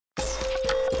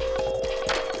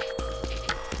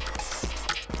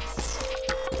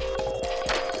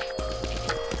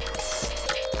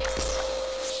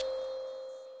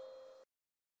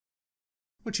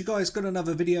What you guys, got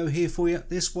another video here for you.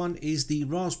 This one is the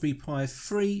Raspberry Pi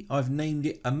 3. I've named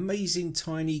it Amazing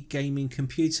Tiny Gaming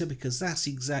Computer because that's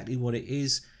exactly what it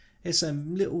is. It's a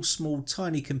little small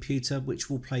tiny computer which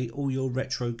will play all your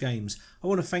retro games. I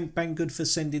want to thank Banggood for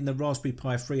sending the Raspberry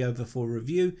Pi 3 over for a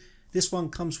review. This one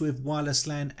comes with wireless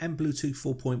LAN and Bluetooth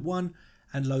 4.1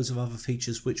 and loads of other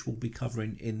features which we'll be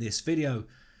covering in this video.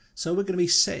 So we're going to be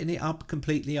setting it up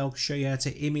completely. I'll show you how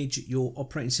to image your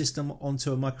operating system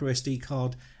onto a microSD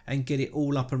card and get it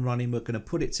all up and running. We're going to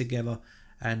put it together,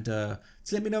 and so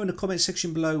let me know in the comment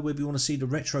section below whether you want to see the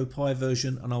RetroPi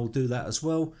version, and I'll do that as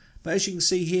well. But as you can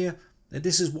see here,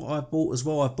 this is what I've bought as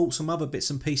well. I've bought some other bits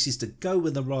and pieces to go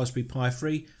with the Raspberry Pi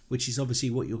 3, which is obviously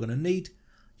what you're going to need.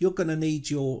 You're going to need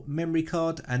your memory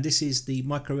card, and this is the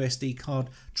microSD card.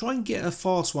 Try and get a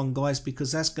fast one, guys,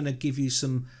 because that's going to give you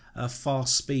some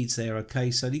fast speeds there.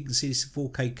 Okay, so you can see this is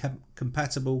 4K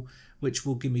compatible, which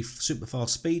will give me super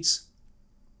fast speeds.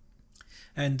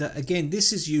 And again,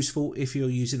 this is useful if you're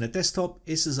using a desktop.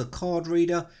 This is a card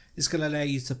reader. It's going to allow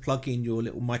you to plug in your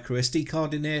little microSD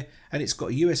card in there, and it's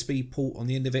got a USB port on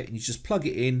the end of it, and you just plug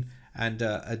it in, and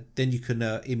then you can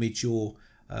image your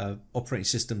operating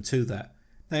system to that.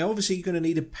 Now obviously you're going to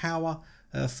need a power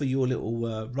for your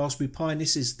little Raspberry Pi, and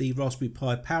this is the Raspberry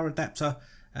Pi power adapter,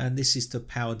 and this is to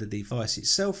power the device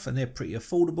itself, and they're pretty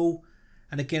affordable.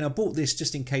 And again, I bought this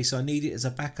just in case I need it as a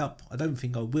backup. I don't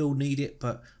think I will need it,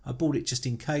 but I bought it just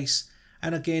in case.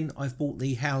 And again, I've bought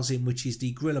the housing, which is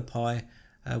the GorillaPi,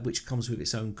 which comes with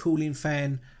its own cooling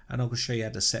fan, and I'll show you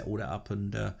how to set all that up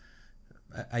and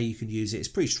how you can use it. It's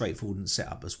pretty straightforward and set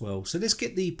up as well. So let's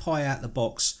get the Pi out of the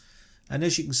box. And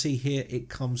as you can see here, it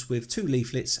comes with two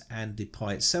leaflets and the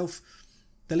Pi itself.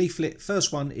 The leaflet,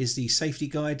 first one, is the safety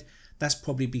guide. That's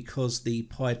probably because the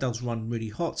Pi does run really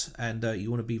hot, and you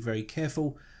want to be very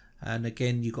careful. And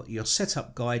again, you've got your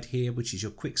setup guide here, which is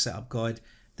your quick setup guide.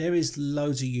 There is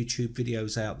loads of YouTube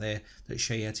videos out there that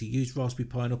show you how to use Raspberry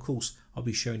Pi, and of course I'll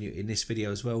be showing you in this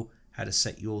video as well how to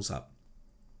set yours up.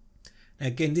 Now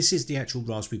again, this is the actual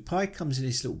Raspberry Pi. It comes in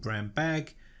this little brown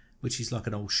bag, which is like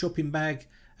an old shopping bag.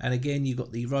 And again, you've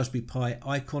got the Raspberry Pi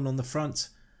icon on the front,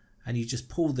 and you just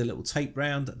pull the little tape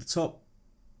round at the top,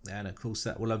 and of course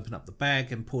that will open up the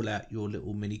bag and pull out your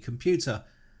little mini computer.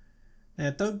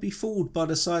 Now don't be fooled by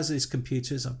the size of this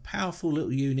computer. It's a powerful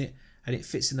little unit, and it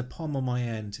fits in the palm of my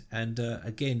hand. And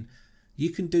again, you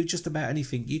can do just about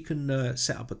anything. You can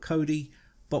set up a Kodi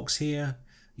box here,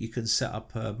 you can set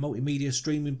up a multimedia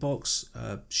streaming box,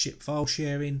 file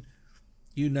sharing,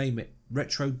 you name it,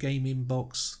 retro gaming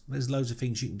box. There's loads of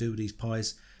things you can do with these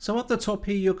Pis. So at the top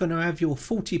here, you're going to have your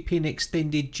 40-pin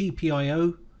extended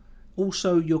GPIO.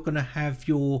 Also, you're going to have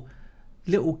your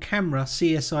little camera,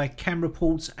 CSI camera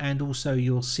ports, and also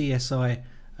your CSI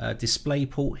display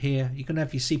port here. You're going to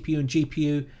have your CPU and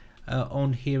GPU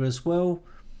on here as well.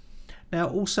 Now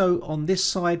also on this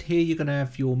side here, you're going to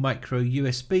have your micro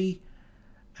USB,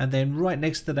 and then right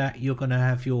next to that you're going to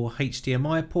have your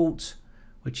HDMI port,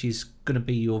 which is going to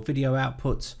be your video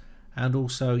output, and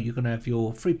also you're going to have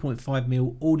your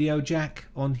 3.5mm audio jack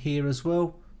on here as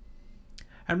well.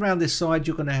 And around this side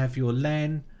you're going to have your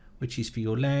LAN, which is for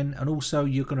your LAN, and also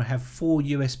you're going to have 4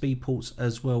 USB ports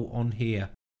as well on here.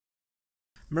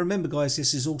 Remember guys,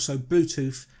 this is also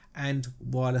Bluetooth and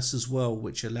wireless as well,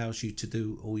 which allows you to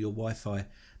do all your Wi-Fi.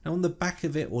 Now on the back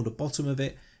of it, or the bottom of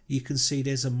it, you can see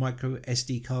there's a micro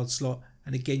SD card slot,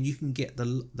 and again you can get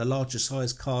the larger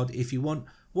size card if you want.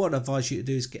 What I'd advise you to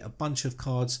do is get a bunch of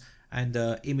cards and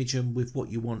image them with what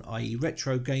you want, i.e.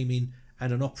 retro gaming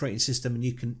and an operating system, and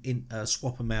you can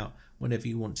swap them out whenever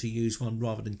you want to use one,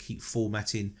 rather than keep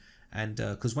formatting. And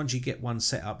because once you get one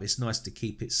set up, it's nice to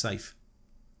keep it safe.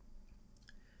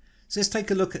 So let's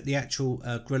take a look at the actual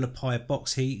GorillaPi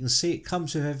box here. You can see it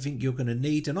comes with everything you're going to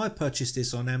need, and I purchased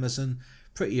this on Amazon,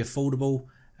 pretty affordable,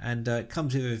 and it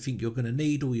comes with everything you're going to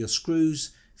need, all your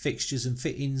screws, fixtures and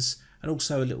fittings, and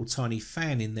also a little tiny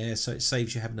fan in there, so it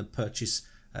saves you having to purchase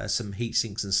some heat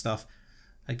sinks and stuff.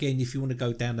 Again, if you want to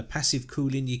go down the passive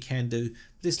cooling, you can do.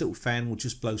 This little fan will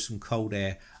just blow some cold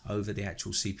air over the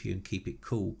actual CPU and keep it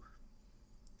cool.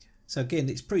 So again,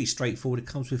 it's pretty straightforward. It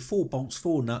comes with 4 bolts,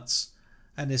 4 nuts,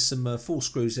 and there's some 4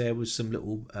 screws there with some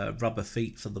little rubber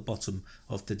feet for the bottom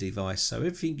of the device. So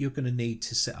everything you're going to need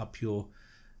to set up your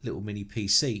little mini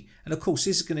PC. And of course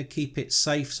this is going to keep it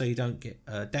safe, so you don't get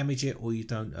damage it, or you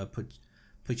don't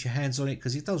put your hands on it,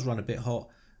 because it does run a bit hot,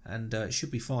 and it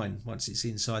should be fine once it's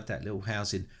inside that little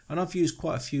housing. And I've used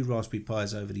quite a few Raspberry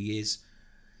Pis over the years.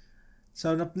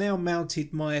 So I've now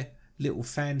mounted my little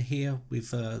fan here with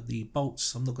the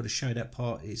bolts. I'm not going to show that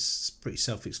part, it's pretty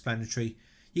self-explanatory.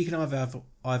 You can either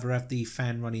have the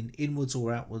fan running inwards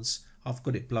or outwards I've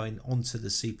got it blowing onto the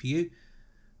CPU.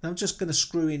 Now I'm just going to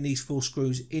screw in these 4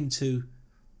 screws into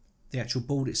the actual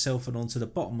board itself and onto the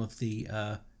bottom of the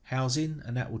housing,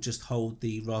 and that will just hold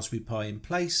the Raspberry Pi in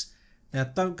place. Now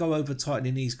don't go over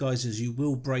tightening these guys, as you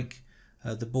will break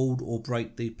the board or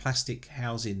break the plastic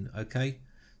housing. Okay,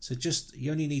 so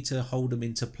you only need to hold them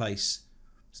into place.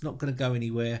 It's not going to go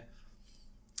anywhere.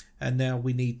 And now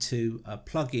we need to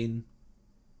plug in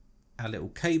our little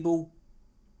cable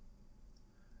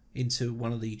into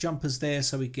one of the jumpers there,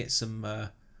 so we get some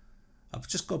I've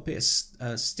just got a bit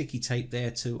of sticky tape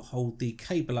there to hold the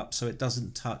cable up so it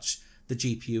doesn't touch the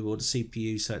GPU or the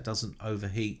CPU, so it doesn't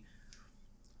overheat.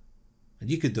 And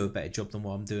you could do a better job than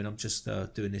what I'm doing. I'm just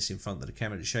doing this in front of the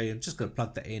camera to show you. I'm just going to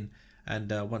plug that in,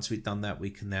 and once we've done that, we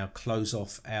can now close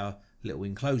off our little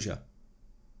enclosure.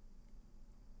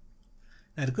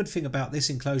 Now the good thing about this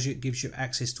enclosure, it gives you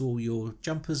access to all your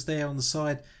jumpers there on the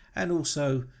side, and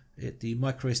also the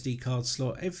microSD card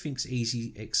slot. Everything's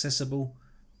easy accessible,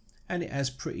 and it has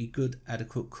pretty good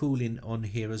adequate cooling on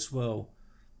here as well.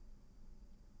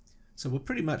 So we're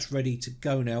pretty much ready to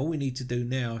go now. All we need to do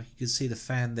now, you can see the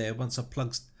fan there. Once I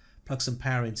plug some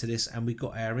power into this and we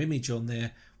got our image on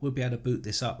there, we'll be able to boot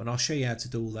this up, and I'll show you how to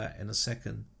do all that in a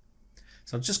second.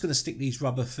 So I'm just going to stick these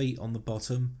rubber feet on the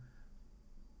bottom.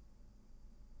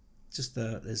 Just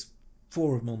there's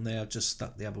 4 of them on there. I've just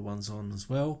stuck the other ones on as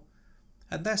well,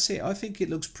 and that's it. I think it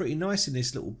looks pretty nice in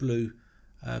this little blue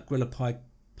GorillaPi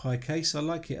case. I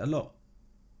like it a lot.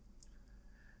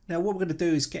 Now what we're going to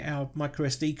do is get our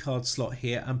microSD card slot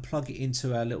here and plug it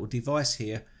into our little device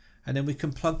here, and then we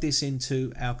can plug this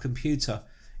into our computer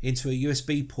into a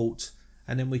USB port,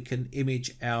 and then we can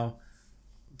image our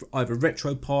either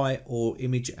RetroPie or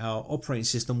image our operating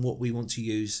system, what we want to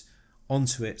use,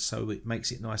 onto it, so it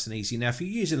makes it nice and easy. Now if you're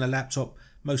using a laptop,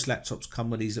 most laptops come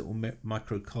with these little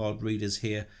micro card readers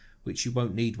here, which you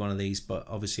won't need one of these, but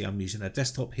obviously I'm using a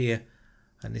desktop here,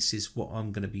 and this is what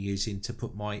I'm going to be using to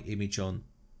put my image on.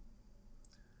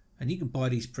 And you can buy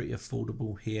these pretty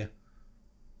affordable here.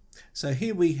 So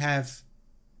here we have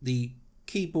the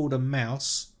keyboard and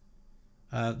mouse.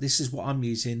 This is what I'm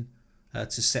using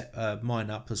to set mine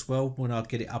up as well. When I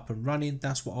get it up and running,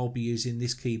 that's what I'll be using,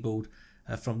 this keyboard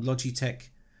from Logitech.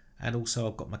 And also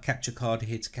I've got my capture card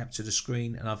here to capture the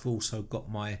screen, and I've also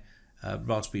got my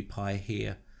Raspberry Pi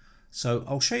here. So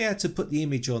I'll show you how to put the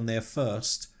image on there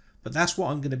first, but that's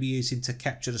what I'm going to be using to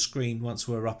capture the screen once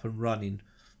we're up and running.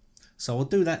 So I'll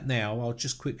do that now. I'll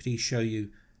just quickly show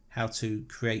you how to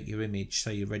create your image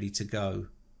so you're ready to go.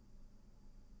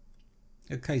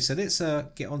 Okay, so let's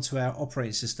get onto our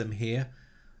operating system here.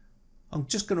 I'm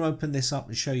just going to open this up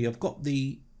and show you. I've got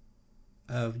the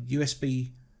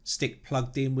USB stick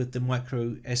plugged in with the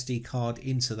micro SD card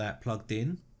into that plugged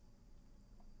in.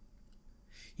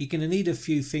 You're going to need a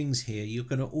few things here. You're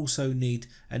going to also need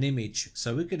an image.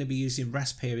 So we're going to be using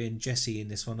Raspberry and Jessie in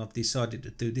this one. I've decided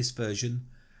to do this version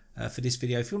for this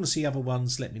video. If you want to see other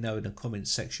ones, let me know in the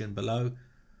comments section below.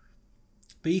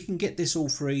 But you can get this all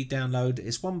free, download.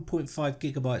 It's 1.5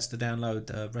 gigabytes to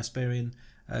download Raspberry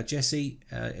and Jessie,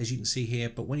 as you can see here.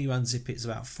 But when you unzip it, it's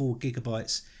about 4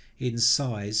 gigabytes in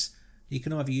size. You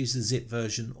can either use the zip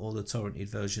version or the torrented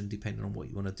version, depending on what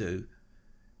you want to do.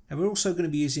 And we're also going to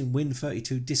be using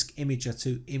Win32 Disk Imager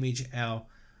to image our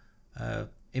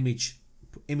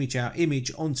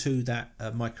image onto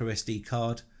that micro SD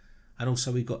card. And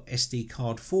also we've got SD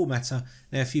card formatter.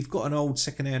 Now if you've got an old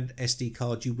second-hand SD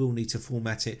card, you will need to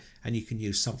format it, and you can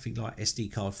use something like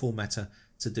SD card formatter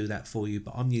to do that for you,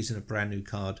 but I'm using a brand new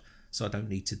card, so I don't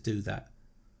need to do that.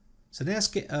 So now let's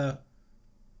get a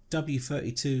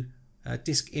W32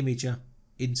 disk imager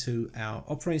into our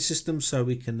operating system so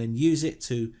we can then use it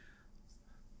to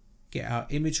get our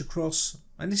image across.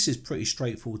 And this is pretty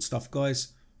straightforward stuff,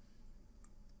 guys.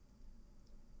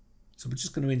 So we're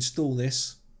just going to install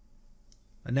this,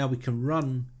 and now we can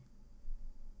run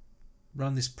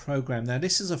this program. Now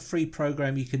this is a free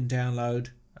program you can download.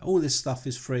 All this stuff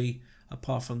is free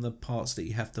apart from the parts that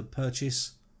you have to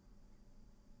purchase.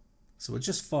 So we'll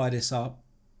just fire this up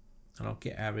and I'll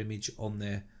get our image on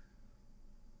there.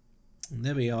 And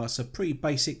there we are. It's a pretty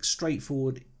basic,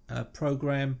 straightforward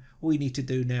program. All you need to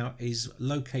do now is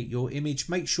locate your image.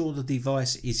 Make sure the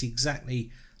device is exactly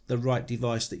the right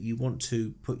device that you want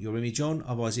to put your image on,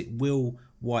 otherwise it will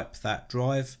wipe that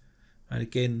drive. And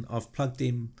again, I've plugged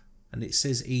in and it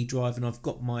says E drive, and I've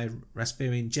got my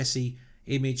Raspberry and Jessie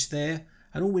image there,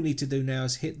 and all we need to do now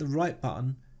is hit the right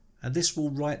button, and this will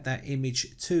write that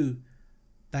image to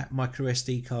that micro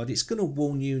SD card. It's going to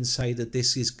warn you and say that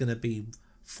this is going to be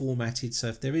formatted, so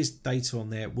if there is data on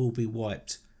there, it will be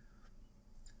wiped.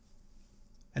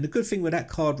 And the good thing with that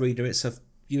card reader, it's a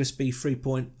USB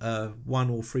 3.1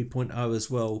 or 3.0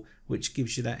 as well, which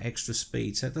gives you that extra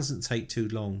speed, so it doesn't take too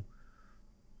long.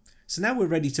 So now we're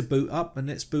ready to boot up, and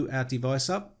let's boot our device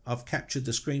up. I've captured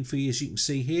the screen for you, as you can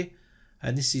see here,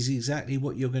 and this is exactly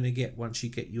what you're going to get once you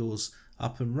get yours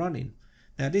up and running.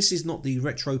 Now this is not the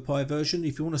RetroPi version.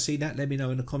 If you want to see that, let me know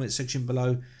in the comment section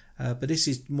below, but this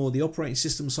is more the operating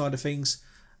system side of things.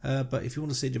 But if you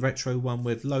want to see the retro one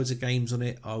with loads of games on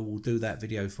it, I will do that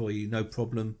video for you, no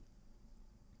problem.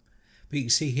 But you can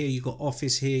see here you've got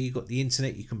Office here, you've got the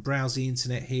internet, you can browse the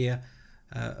internet here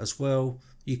as well.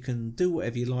 You can do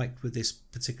whatever you like with this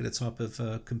particular type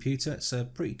of computer. It's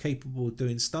pretty capable of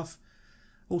doing stuff.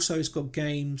 Also it's got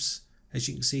games. As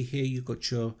you can see here, you've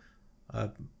got your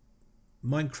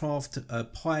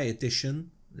Minecraft Pi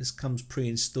edition. This comes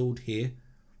pre-installed here.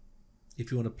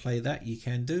 If you want to play that, you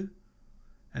can do.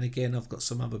 And again, I've got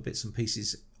some other bits and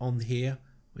pieces on here,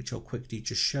 which I'll quickly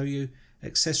just show you.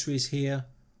 Accessories here.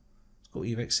 It's got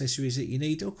your accessories that you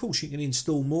need. Of course, you can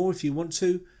install more if you want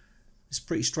to. It's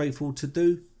pretty straightforward to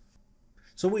do.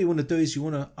 So what you want to do is you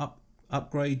want to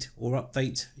upgrade or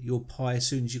update your Pi as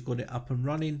soon as you've got it up and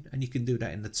running, and you can do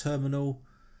that in the terminal.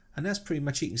 And that's pretty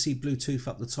much it. You can see Bluetooth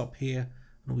up the top here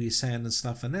and all your sound and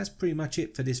stuff, and that's pretty much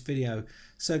it for this video.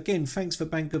 So again, thanks for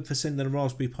Banggood for sending a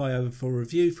Raspberry Pi over for a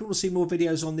review. If you want to see more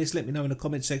videos on this, let me know in the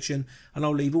comment section, and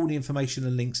I'll leave all the information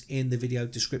and links in the video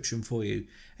description for you.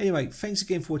 Anyway, thanks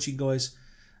again for watching, guys.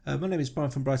 My name is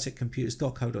Brian from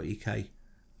briteccomputers.co.uk.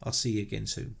 I'll see you again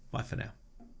soon. Bye for now.